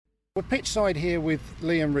We're pitch side here with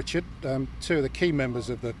Lee and Richard, two of the key members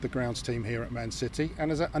of the grounds team here at Man City, and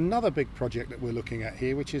there's another big project that we're looking at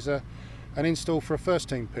here, which is an install for a first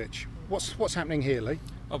team pitch. What's happening here, Lee?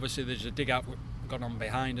 Obviously there's a dig out gone on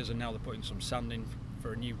behind us, and now they're putting some sand in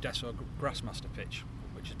for a new Desso Grassmaster pitch,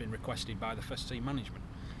 which has been requested by the first team management.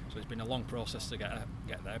 So it's been a long process to get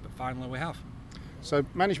there, but finally we have. So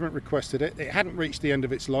management requested it. It hadn't reached the end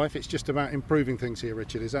of its life. It's just about improving things here,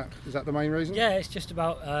 Richard. Is that the main reason? Yeah, it's just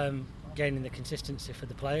about gaining the consistency for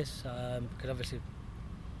the players, because obviously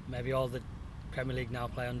maybe all the Premier League now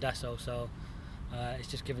play on Desso, so it's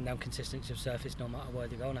just giving them consistency of surface no matter where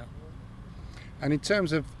they go now. And in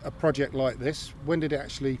terms of a project like this, when did it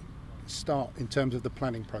actually start in terms of the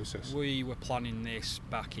planning process? We were planning this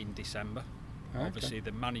back in December. Okay. Obviously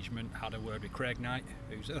the management had a word with Craig Knight,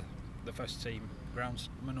 who's the first team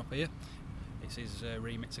groundsman up here. It's his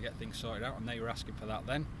remit to get things sorted out, and they were asking for that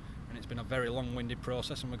then, and it's been a very long-winded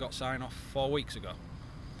process, and we got sign off 4 weeks ago.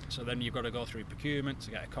 So then you've got to go through procurement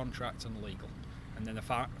to get a contract and legal, and then the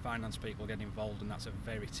finance people get involved, and that's a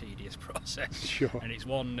very tedious process. Sure. And it's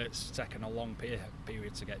one that's taken a long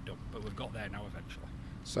period to get done, but we've got there now eventually.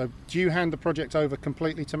 So do you hand the project over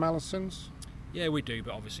completely to Mallesons? Yeah, we do,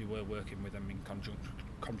 but obviously we're working with them in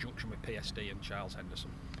conjunction with PSD and Charles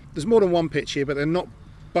Henderson. There's more than one pitch here, but they're not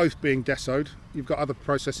both being dessoed. You've got other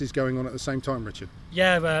processes going on at the same time, Richard.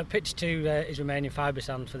 Yeah, pitch 2 is remaining fibre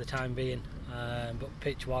sand for the time being, but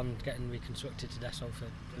pitch 1 getting reconstructed to Desso for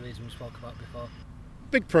the reason we spoke about before.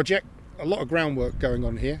 Big project, a lot of groundwork going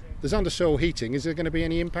on here. There's undersoil heating. Is there going to be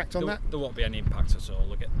any impact on that? There won't be any impact at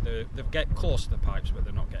all. They get close to the pipes, but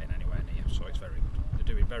they're not getting anywhere near, so it's very good.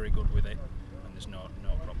 They're doing very good with it, and there's no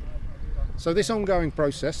problem. So this ongoing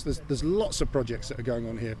process, there's lots of projects that are going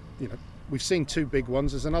on here. You know, we've seen 2 big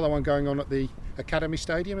ones. There's another one going on at the Academy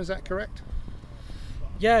Stadium. Is that correct?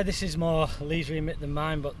 Yeah, this is more Lee's remit than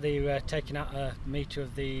mine, but they're taking out a metre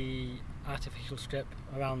of the artificial strip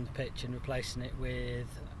around the pitch and replacing it with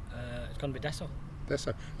it's going to be Desso.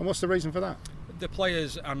 Desso. And what's the reason for that? The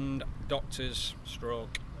players and doctors,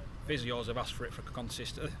 stroke, physios have asked for it for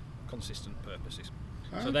consistent purposes.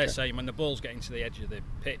 Oh, so they're saying when the ball's getting to the edge of the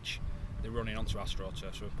pitch, they're running onto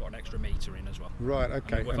AstroTurf, so we've put an extra metre in as well. Right,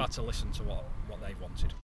 okay. And we've had to listen to what they've wanted.